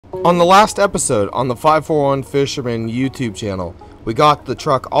On the last episode on the 541 Fisherman YouTube channel, we got the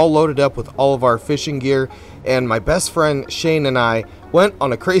truck all loaded up with all of our fishing gear, and my best friend Shane and I went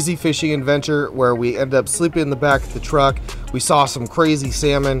on a crazy fishing adventure where we ended up sleeping in the back of the truck. We saw some crazy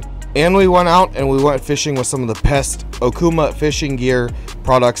salmon, and we went out and we went fishing with some of the best Okuma fishing gear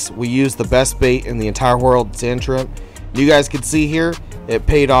products. We used the best bait in the entire world, sand shrimp. You guys can see here, it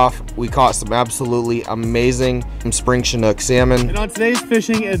paid off. We caught some absolutely amazing spring Chinook salmon. And on today's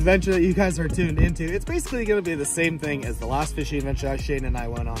fishing adventure that you guys are tuned into, it's basically going to be the same thing as the last fishing adventure that Shane and I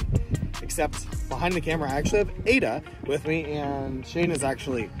went on, except behind the camera I actually have Ada with me, and Shane is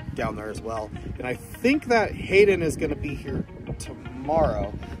actually down there as well. And I think that Hayden is going to be here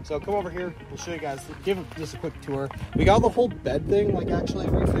tomorrow. So come over here, we'll show you guys, give just a quick tour. We got the whole bed thing like actually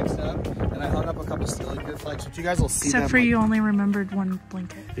refixed up, and I hung up a couple steelhead gear flags, which you guys will see. Except for you only remembered one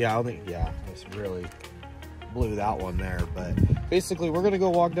blanket. Yeah, I just really blew that one there. But basically we're gonna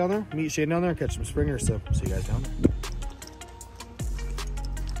go walk down there, meet Shane down there, catch some springers. So see you guys down there.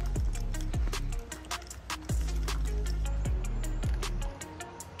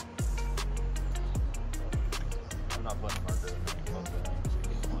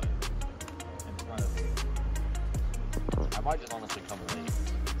 I might just honestly come late.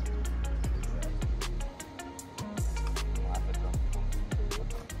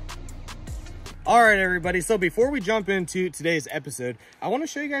 All right, everybody. So before we jump into today's episode, I want to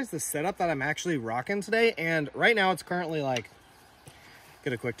show you guys the setup that I'm actually rocking today. And right now it's currently like,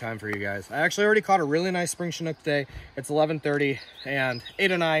 get a quick time for you guys. I actually already caught a really nice spring Chinook today. It's 11:30 and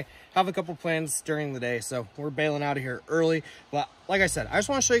Ada and I have a couple plans during the day, so we're bailing out of here early. But like I said, I just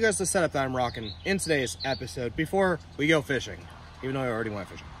want to show you guys the setup that I'm rocking in today's episode before we go fishing, even though I already went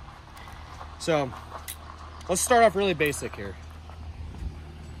fishing. So let's start off really basic here.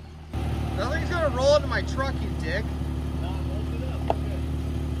 Nothing's gonna roll into my truck, you dick. No, hold it up. Okay.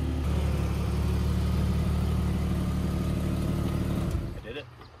 I did it.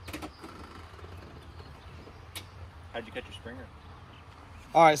 How'd you catch your springer?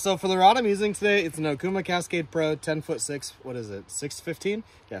 All right, so for the rod I'm using today, it's an Okuma Cascade Pro 10'6". What is it? 6 to 15?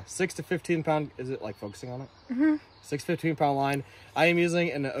 Yeah, 6 to 15 pound. Is it like focusing on it? Mm-hmm. 6 to 15 pound line. I am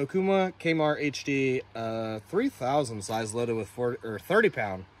using an Okuma Kmart HD 3000 size loaded with 30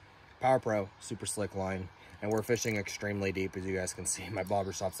 pound Power Pro super slick line. And we're fishing extremely deep, as you guys can see. My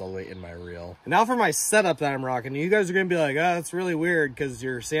bobber stops all the way in my reel. And now for my setup that I'm rocking. You guys are gonna be like, oh, that's really weird because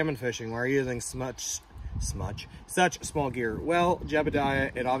you're salmon fishing. Why are you using such small gear? Well,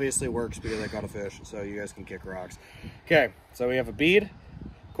 Jebediah, it obviously works because I caught a fish, so you guys can kick rocks. Okay, so we have a bead,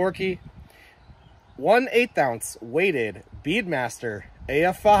 corky, 1/8 ounce weighted Beadmaster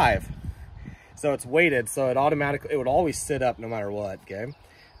AF5. So it's weighted, so it would always sit up no matter what. Okay,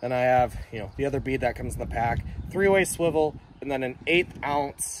 then I have, you know, the other bead that comes in the pack, 3-way swivel, and then an 1/8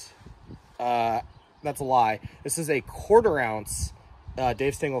 ounce. That's a lie. This is a 1/4 ounce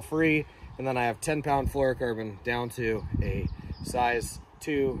Dave Stengel free. And then I have 10 pound fluorocarbon down to a size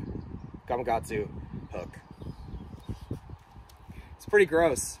 2 Gamakatsu hook. It's pretty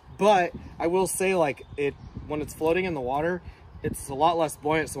gross, but I will say, like, when it's floating in the water, it's a lot less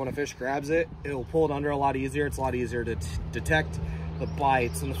buoyant, so when a fish grabs it, it'll pull it under a lot easier. It's a lot easier to detect the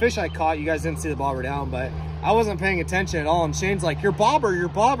bites. And the fish I caught, you guys didn't see the bobber down, but I wasn't paying attention at all. And Shane's like, your bobber.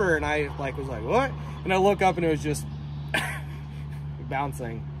 And I was like, what? And I look up and it was just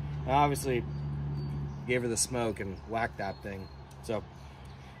bouncing. I obviously gave her the smoke and whacked that thing. So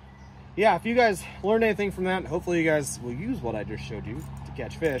yeah, if you guys learned anything from that, hopefully you guys will use what I just showed you to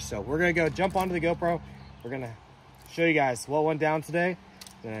catch fish. So we're gonna go jump onto the GoPro. We're gonna show you guys what went down today,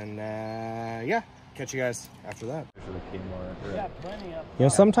 and yeah, catch you guys after that. You know,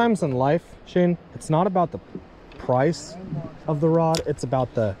 sometimes in life, Shane, it's not about the price of the rod, it's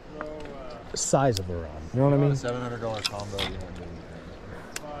about the size of the rod. You know what I mean? A $700 combo.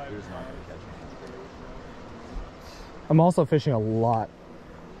 I'm also fishing a lot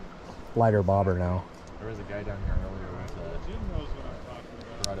lighter bobber now. There was a guy down here earlier with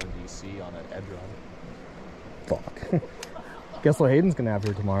a Dorado DC on an edge rod. Fuck. Guess what Hayden's gonna have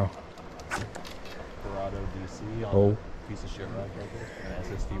here tomorrow? Dorado DC on a piece of shit rod right there. An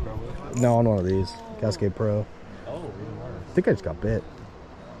SSD probably? No, on one of these. Cascade Pro. Oh, even worse. I think I just got bit.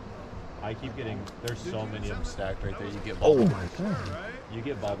 I keep getting, there's so many of them stacked right there. You get bobbled. Oh my god. You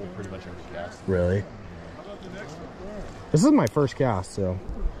get bobbled pretty much every cast. Really? This is my first cast, so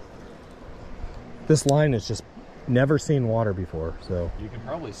this line has just never seen water before, so you can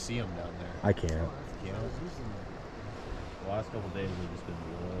probably see them down there. I can't. You know, the last couple of days we've just been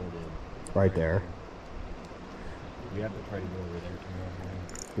loaded. Right there. We have to try to go over there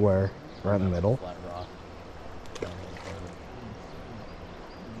tomorrow. Where? Right in the middle? Flat rock.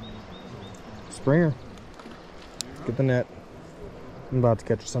 Springer. Get the net. I'm about to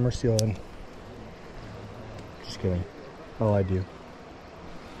catch a summer steelhead. Just kidding. I lied to you.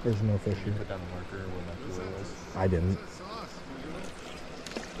 There's no fish here. Put down the marker where my cooler was. I didn't.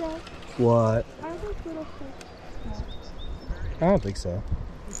 What? I don't think so.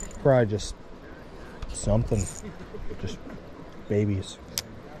 Probably just something. Just babies.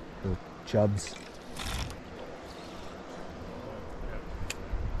 Or chubs.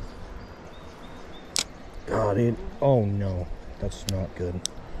 God, dude. Oh no. That's not good.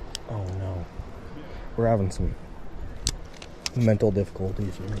 Oh no. We're having some mental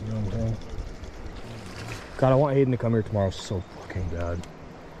difficulties here. You know what I'm saying? God, I want Hayden to come here tomorrow so fucking bad.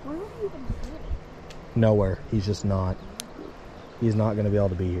 Where would you even sit? Nowhere. He's just not. He's not going to be able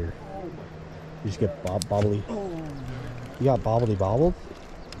to be here. You just get bobbly. You got bobbly bobbled?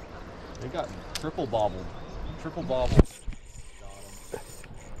 They got triple bobbled. Triple bobbled.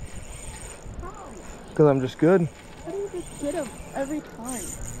 Because I'm just good. How do you just get them every time?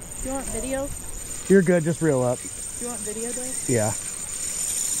 Do you want video? You're good. Just reel up. Do you want video, Dave? Yeah.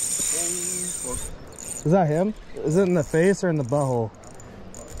 Is that him? Is it in the face or in the butthole?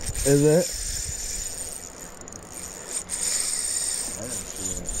 Is it? I didn't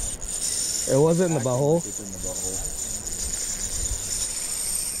see It wasn't in the butthole. It's in the butthole.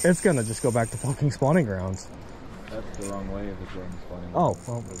 It's gonna just go back to fucking spawning grounds. That's the wrong way if it's going spawning. Oh,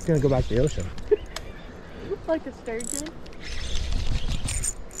 well, it's gonna go back to the ocean. Like a sturgeon?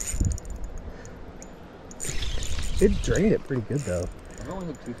 It drained it pretty good though. I've only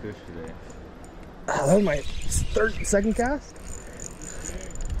hooked 2 fish today. That was my second cast.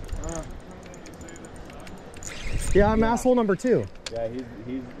 Yeah, I'm asshole number 2. Yeah, he's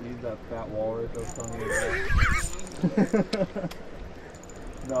that fat walrus I was telling you about.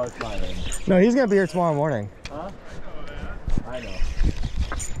 No, it's not him. No, he's gonna be here tomorrow morning. Huh? I know.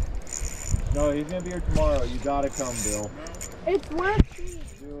 No, he's gonna be here tomorrow. You gotta come, Bill. It's worth seeing.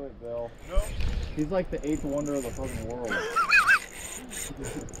 Do it, Bill. No. He's like the 8th wonder of the fucking world.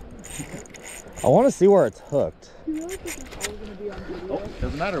 I want to see where it's hooked. Oh,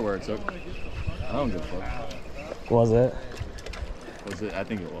 doesn't matter where it's hooked. I don't give a fuck. Was it? Was it? I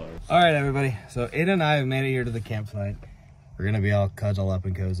think it was. All right, everybody. So Ada and I have made it here to the campsite. We're gonna be all cuddled up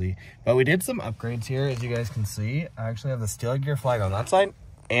and cozy. But we did some upgrades here, as you guys can see. I actually have the steelhead gear flag on that side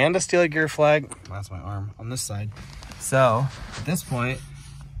and a steelhead gear flag. That's my arm on this side. So at this point,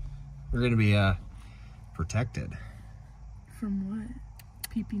 we're gonna be protected. From what?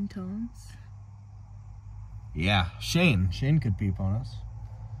 Peeping Toms? Yeah, Shane could peep on us.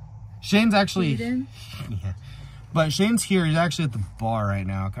 Shane's actually, Aiden? yeah. But Shane's here. He's actually at the bar right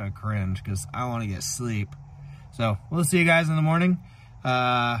now. Kind of cringe because I want to get sleep. So we'll see you guys in the morning.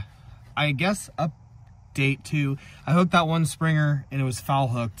 I guess update 2. I hooked that one springer and it was foul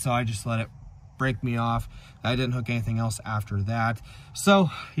hooked, so I just let it break me off. I didn't hook anything else after that. So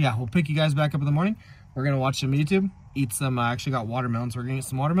yeah, we'll pick you guys back up in the morning. We're gonna watch some YouTube, eat some. I actually got watermelon, so we're gonna eat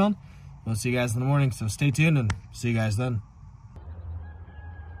some watermelon. We'll see you guys in the morning. So stay tuned and see you guys then.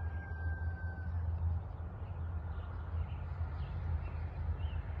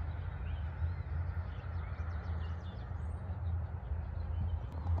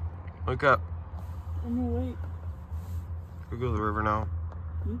 Wake up. I'm awake. We go to the river now.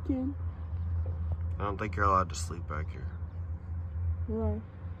 You can. I don't think you're allowed to sleep back here. Why?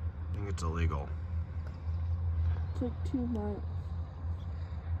 I think it's illegal. It's like 2 miles.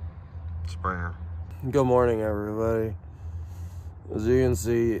 Springer. Good morning, everybody. As you can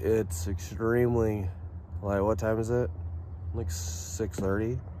see, it's extremely light. What time is it? Like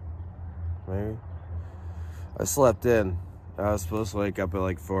 6:30, maybe. I slept in. I was supposed to wake up at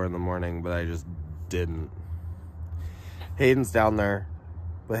like 4 in the morning, but I just didn't. Hayden's down there,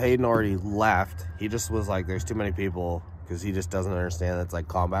 but Hayden already left. He just was like, there's too many people, because he just doesn't understand it's like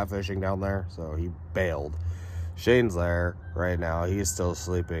combat fishing down there, so he bailed. Shane's there right now. He's still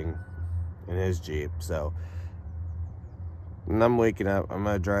sleeping in his Jeep, so. And I'm waking up. I'm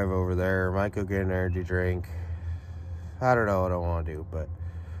gonna drive over there. Might go get an energy drink. I don't know what I want to do, but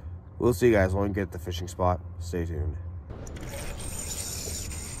we'll see you guys when we get to the fishing spot. Stay tuned.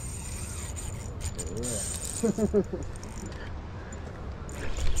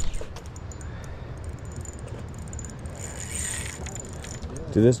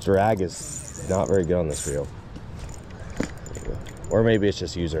 Dude, this drag is not very good on this reel. Or maybe it's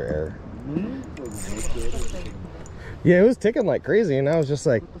just user error. Yeah, it was ticking like crazy, and I was just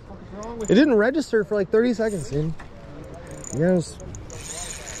like, it didn't register for like 30 seconds, dude. Yeah, it was...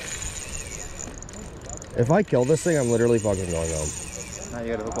 If I kill this thing, I'm literally fucking going home. Now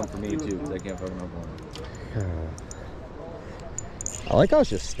you gotta hook one for me too, because I can't fucking hook one. I like how it's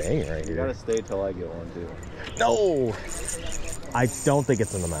just staying right here. You gotta stay till I get one too. No! I don't think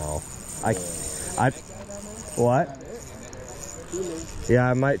it's in the mouth. What? Yeah,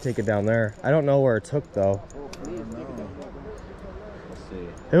 I might take it down there. I don't know where it's hooked though. Let's see.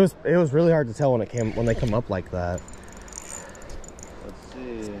 It was really hard to tell when they come up like that. Let's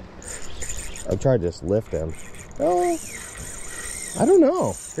see. I've tried to just lift him. Oh, I don't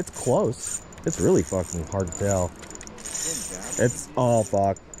know. It's close. It's really fucking hard to tell. It's, oh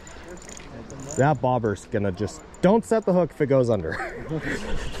fuck. That bobber's gonna just, don't set the hook if it goes under.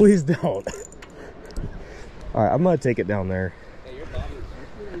 Please don't. All right, I'm gonna take it down there. Hey, your bobber's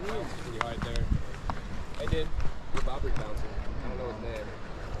pretty hard there. I did. Your bobber's bouncing. I don't know his name.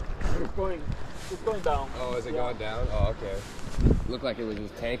 It's going down. Oh, is it going down? Oh, okay. Looked like it was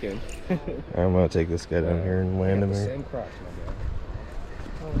just tanking. I'm gonna take this guy down here and land him here. Same crush,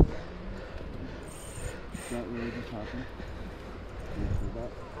 my man. Is that really just happening?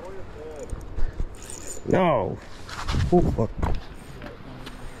 No. Oh fuck.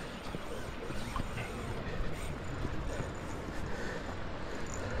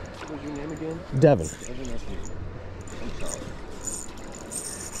 What's your name again? Devin.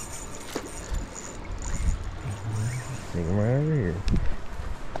 Take him right over here.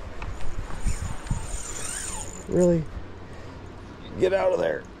 Really? Get out of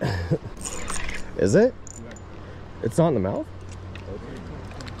there. Is it? It's not in the mouth?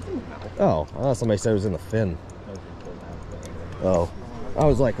 Oh, I thought somebody said it was in the fin. Oh. I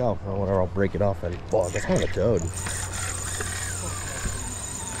was like, oh, well, whatever, I'll break it off and fuck, it's kind of a toad.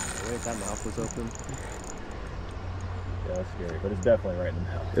 Wait, that mouth was open. Yeah, that's scary, but it's definitely right in the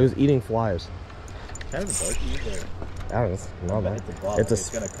mouth. It was eating flies. Kind of a bucky either. I don't know, it's not bad. It's a buck. It's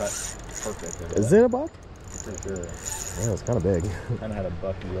gonna cut perfect. Is it a buck? For sure. Yeah, it's kind of big. Kind of had a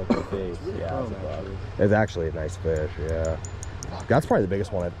bucky looking face. Yeah, it's a buck. It's actually a nice fish, yeah. That's probably the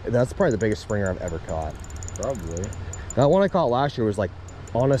biggest one. That's probably the biggest springer I've ever caught. Probably. That one I caught last year was like,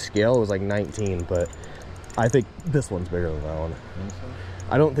 on a scale, it was like 19, but I think this one's bigger than that one.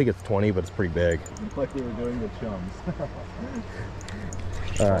 I don't think it's 20, but it's pretty big. Like we were doing the chums.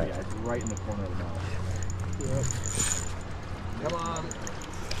 All right. Yeah, it's right in the corner of the mouth. Yep. Come on.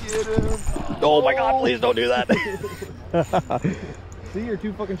 Get him. Oh my God, please don't do that. See, you're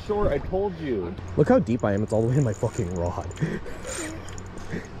too fucking short. I told you. Look how deep I am. It's all the way in my fucking rod.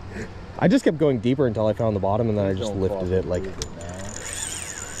 I just kept going deeper until I found the bottom, and then I just lifted it like...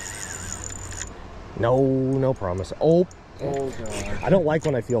 No promise. Oh, God. I don't like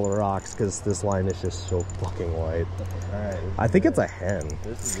when I feel the rocks because this line is just so fucking white. Alright. I think it's a hen.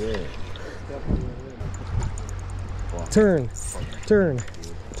 This is it. Turn. Turn.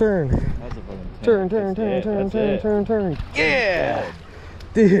 Turn. That's a fucking Turn. Yeah!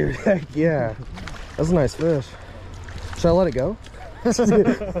 Dude, heck yeah. That's a nice fish. Should I let it go? Perfect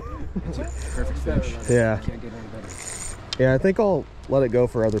fish. Yeah. Can't get any better. Yeah, I think I'll let it go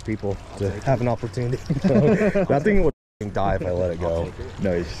for other people to have an opportunity. That thing would die if I let it go.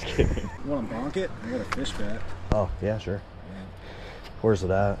 No, he's just kidding. You want to bonk it? I got a fish bat. Oh, yeah, sure. Where's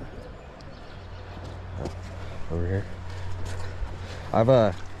it at? Oh, over here. I've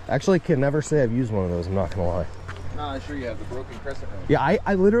actually can never say I've used one of those, I'm not gonna lie. Nah, sure you have the broken crescent wrench. Yeah,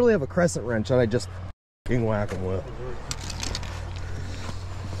 I literally have a crescent wrench that I just fucking whack them with.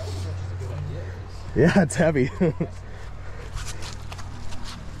 Yeah, it's heavy.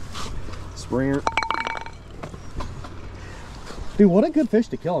 Springer. Dude, what a good fish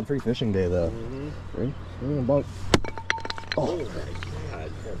to kill on free fishing day, though. Ready? Bunk. Oh. God, you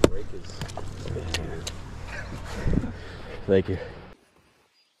can't break his... Thank you.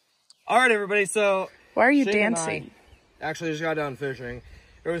 All right, everybody. So Why are you Shane and dancing? I actually just got done fishing.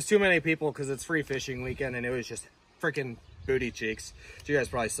 There was too many people because it's free fishing weekend, and it was just freaking booty cheeks. So you guys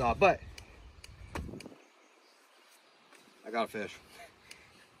probably saw, but I got a fish.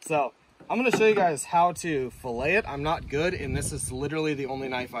 So I'm going to show you guys how to fillet it. I'm not good, and this is literally the only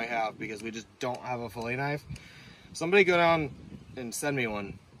knife I have because we just don't have a fillet knife. Somebody go down and send me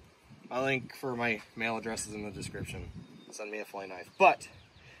one. My link for my mail address is in the description. Send me a fillet knife. But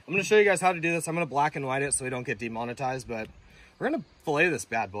I'm going to show you guys how to do this. I'm going to black and white it so we don't get demonetized, but we're going to fillet this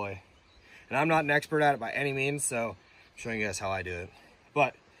bad boy. And I'm not an expert at it by any means, so I'm showing you guys how I do it.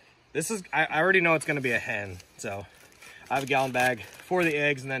 But this is, I already know it's going to be a hen, so I have a gallon bag for the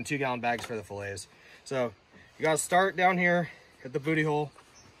eggs and then 2 gallon bags for the fillets. So you got to start down here, hit the booty hole,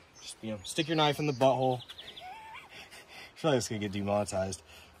 just, you know, stick your knife in the butthole. I feel like it's going to get demonetized.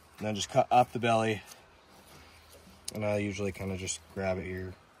 And then just cut up the belly. And I usually kind of just grab it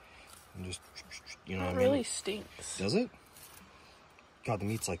here and just, you know what I mean? It really stinks. Does it? God, the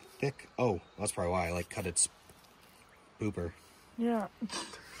meat's like thick. Oh, that's probably why I like cut its pooper. Yeah.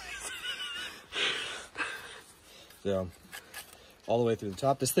 So, all the way through the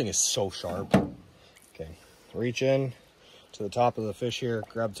top. This thing is so sharp. Okay, reach in to the top of the fish here,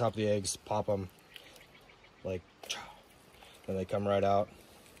 grab the top of the eggs, pop them, like, and they come right out.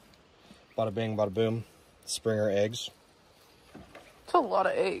 Bada bing, bada boom. Springer eggs. It's a lot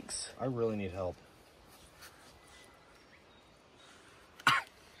of eggs. I really need help.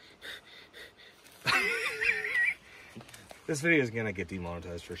 This video is gonna get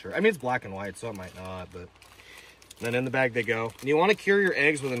demonetized for sure. I mean, it's black and white, so it might not, but then in the bag they go. And you want to cure your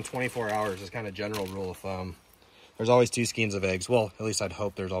eggs within 24 hours is kind of general rule of thumb. There's always 2 skeins of eggs. Well, at least I'd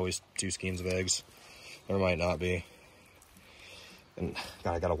hope there's always 2 skeins of eggs. There might not be. And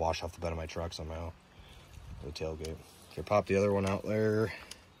God, I gotta wash off the bed of my truck somehow. The tailgate. Okay, pop the other one out there.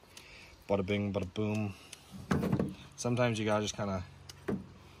 Bada bing, bada boom. Sometimes you gotta just kind of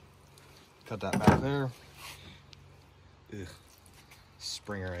cut that back there. Ugh.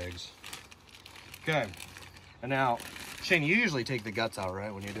 Springer eggs. Okay. And now, Shane, you usually take the guts out,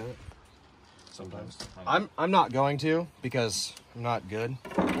 right, when you do it? Sometimes. I'm not going to because I'm not good.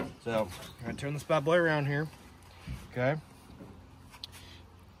 So I'm gonna turn this bad boy around here. Okay.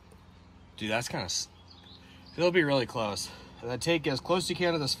 Dude, that's kind of. It'll be really close. And then take as close as you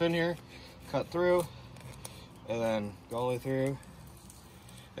can to this fin here, cut through, and then go all the way through.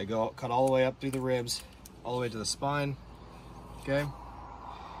 They go cut all the way up through the ribs, all the way to the spine. Okay.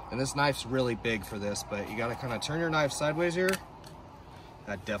 And this knife's really big for this, but you gotta kind of turn your knife sideways here.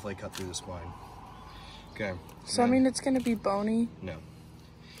 That definitely cut through the spine. Okay. So, I mean, it's going to be bony? No.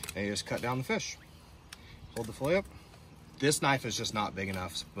 And you just cut down the fish. Hold the fillet up. This knife is just not big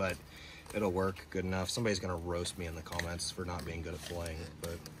enough, but it'll work good enough. Somebody's going to roast me in the comments for not being good at filleting,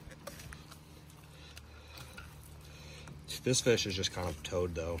 but this fish is just kind of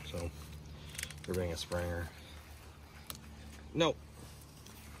toad though, so for being a Springer. Nope.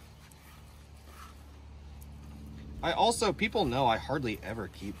 I also, people know I hardly ever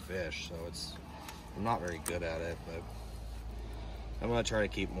keep fish, so I'm not very good at it, but I'm gonna try to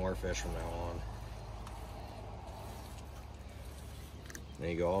keep more fish from now on.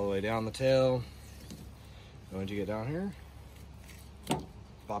 Then you go all the way down the tail. And once you get down here,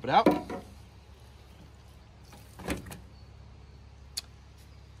 pop it out.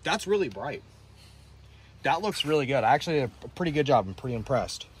 That's really bright. That looks really good. I actually did a pretty good job. I'm pretty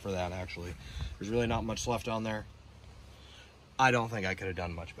impressed for that, actually. There's really not much left on there. I don't think I could have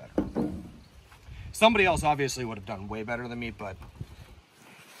done much better. Somebody else obviously would have done way better than me, but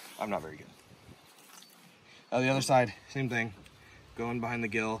I'm not very good. The other side, same thing. Going behind the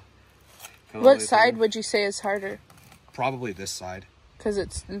gill. What side would you say is harder? Probably this side. Because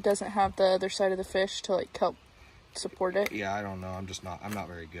it doesn't have the other side of the fish to like help support it? Yeah, I don't know. I'm not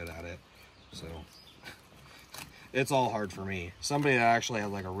very good at it. So it's all hard for me. Somebody that actually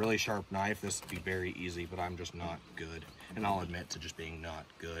had like a really sharp knife, this would be very easy, but I'm just not good. And I'll admit to just being not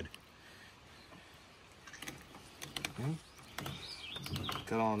good.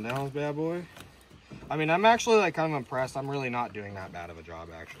 Cut on down this bad boy. I mean, I'm actually like kind of impressed. I'm really not doing that bad of a job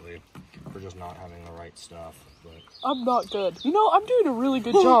actually for just not having the right stuff. But I'm not good. You know, I'm doing a really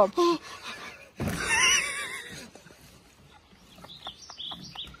good job.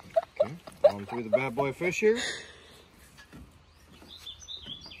 Okay, going through the bad boy fish here.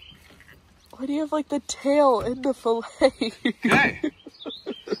 Why do you have like the tail in the fillet? Okay.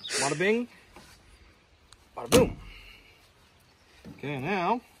 Bada bing. Bada boom. Okay,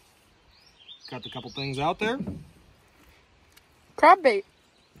 now got a couple things out there. Crab bait.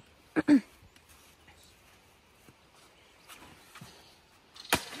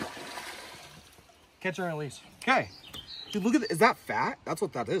 Catch and release. Okay. Dude, look at it. Is that fat? That's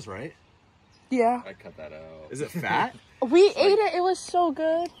what that is, right? Yeah. I cut that out. Is it fat? We ate it. It was so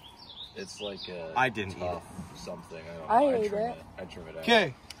good. It's like a I didn't eat tough something. I don't know. ate it. I trim it out.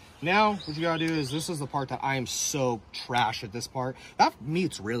 Okay. Now, what you gotta do is, this is the part that I am so trash at this part. That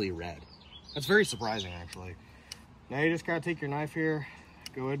meat's really red. That's very surprising, actually. Now you just gotta take your knife here,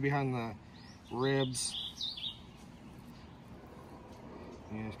 go in behind the ribs.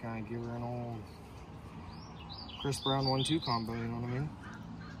 You just kind of give her an old Chris Brown 1-2 combo, you know what I mean?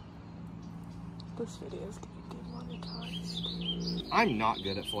 This video is gonna be demonetized. I'm not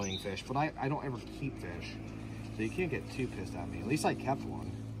good at filleting fish, but I don't ever keep fish. So you can't get too pissed at me. At least I kept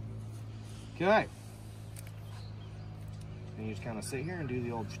one. Okay. And you just kind of sit here and do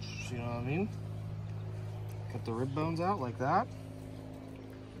the old, you know what I mean? Cut the rib bones out like that.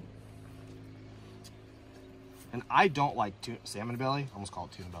 And I don't like salmon belly. I almost call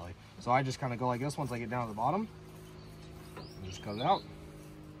it tuna belly. So I just kind of go like this once I get down to the bottom. And just cut it out.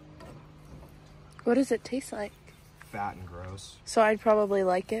 What does it taste like? fat and gross. So I'd probably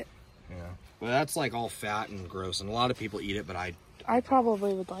like it. Yeah. Well, that's like all fat and gross, and a lot of people eat it, but I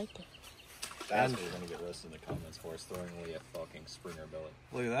probably would like it. That's what you're gonna get roasted in the comments for, is throwing away a fucking Springer belly.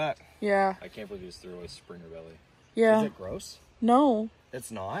 Look at that. Yeah. I can't believe you just threw away Springer belly. Yeah. Is it gross? No.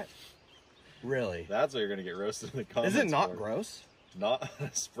 It's not? Really? That's what you're gonna get roasted in the comments. Is it not for. gross? Not a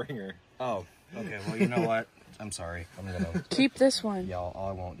Springer. Oh, okay. Well, you know what? I'm sorry. I'm gonna Keep this one. Yeah,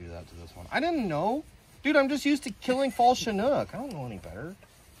 I won't do that to this one. I didn't know. Dude, I'm just used to killing fall Chinook. I don't know any better.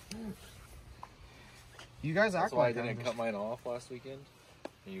 You guys act That's why like I didn't cut mine off last weekend.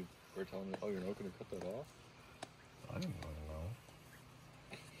 And you were telling me, oh, you're not gonna cut that off? I didn't know.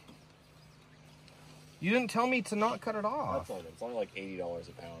 You didn't tell me to not cut it off. It's only like $80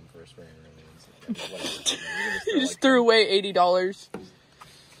 a pound for a Springer. You just threw away $80.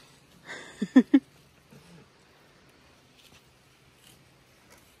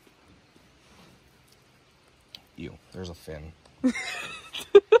 There's a fin. No,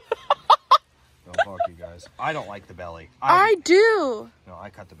 fuck you guys. I don't like the belly. I do. No, I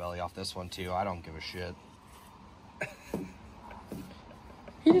cut the belly off this one too. I don't give a shit.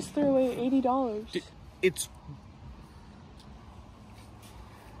 He just threw away $80. It's...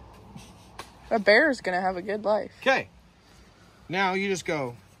 A bear is gonna have a good life. Okay. Now you just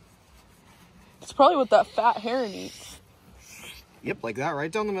go... It's probably what that fat heron eats. Yep, like that,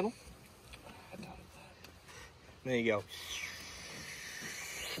 right down the middle. There you go.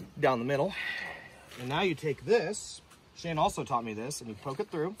 Down the middle. And now you take this. Shane also taught me this, and you poke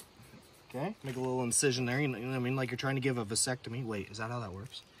it through. Okay? Make a little incision there. You know what I mean? Like you're trying to give a vasectomy. Wait, is that how that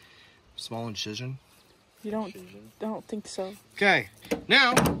works? Small incision. You don't think so. Okay.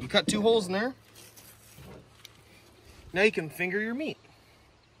 Now, you cut 2 holes in there. Now you can finger your meat.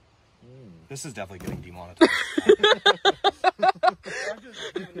 This is definitely getting demonetized. I'm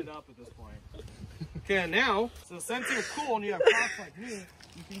just giving it up at this point. Okay, now, so since you're cool and you have cocks like me,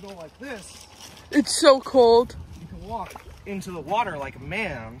 you can go like this. It's so cold. You can walk into the water like a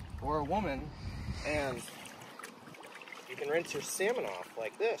man or a woman, and you can rinse your salmon off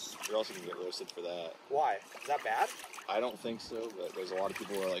like this. You're also gonna get roasted for that. Why? Is that bad? I don't think so, but there's a lot of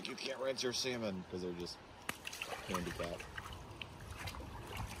people who are like, you can't rinse your salmon because they're just handicapped.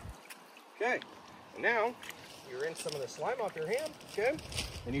 Okay, and now you rinse some of the slime off your hand, okay?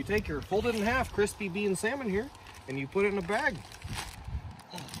 And you take your folded in half crispy bean salmon here, and you put it in a bag.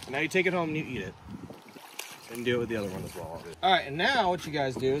 And now you take it home and you eat it. And do it with the other one as well. All right, and now what you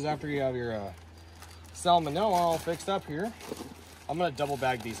guys do is after you have your salmonella all fixed up here, I'm gonna double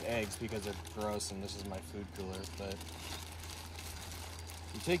bag these eggs because they're gross and this is my food cooler, but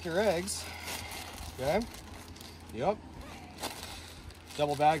you take your eggs, okay? Yep.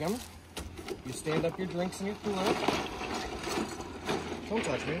 Double bag them. You stand up your drinks in your cooler. Don't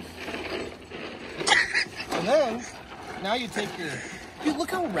touch me. And then, now you take your... Dude,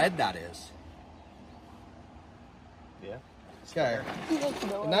 look how red that is. Yeah. Okay.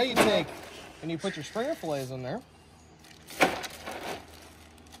 And now you take, and you put your Springer fillets in there.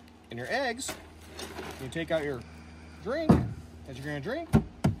 And your eggs. You take out your drink, as you're gonna drink.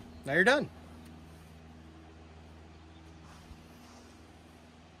 Now you're done.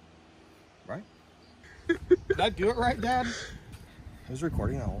 Right? Did I do it right, Dad? I was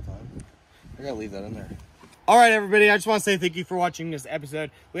recording that whole time. I gotta leave that in there. All right, everybody. I just want to say thank you for watching this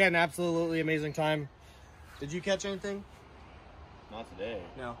episode. We had an absolutely amazing time. Did you catch anything? Not today.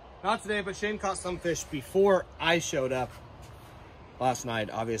 No, not today. But Shane caught some fish before I showed up last night,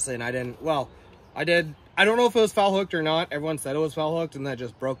 obviously, and I didn't. Well, I did. I don't know if it was foul hooked or not. Everyone said it was foul hooked, and that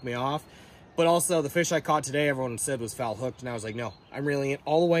just broke me off. But also, the fish I caught today, everyone said was foul hooked, and I was like, no, I'm reeling it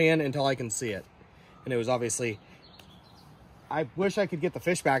all the way in until I can see it. And it was obviously, I wish I could get the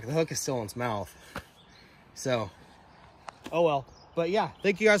fish back. The hook is still in its mouth. So, oh well. But yeah,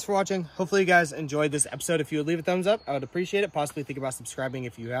 thank you guys for watching. Hopefully you guys enjoyed this episode. If you would leave a thumbs up, I would appreciate it. Possibly think about subscribing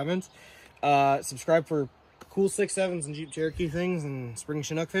if you haven't. Subscribe for cool 6.7s and Jeep Cherokee things and spring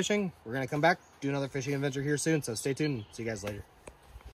Chinook fishing. We're going to come back, do another fishing adventure here soon. So stay tuned. See you guys later.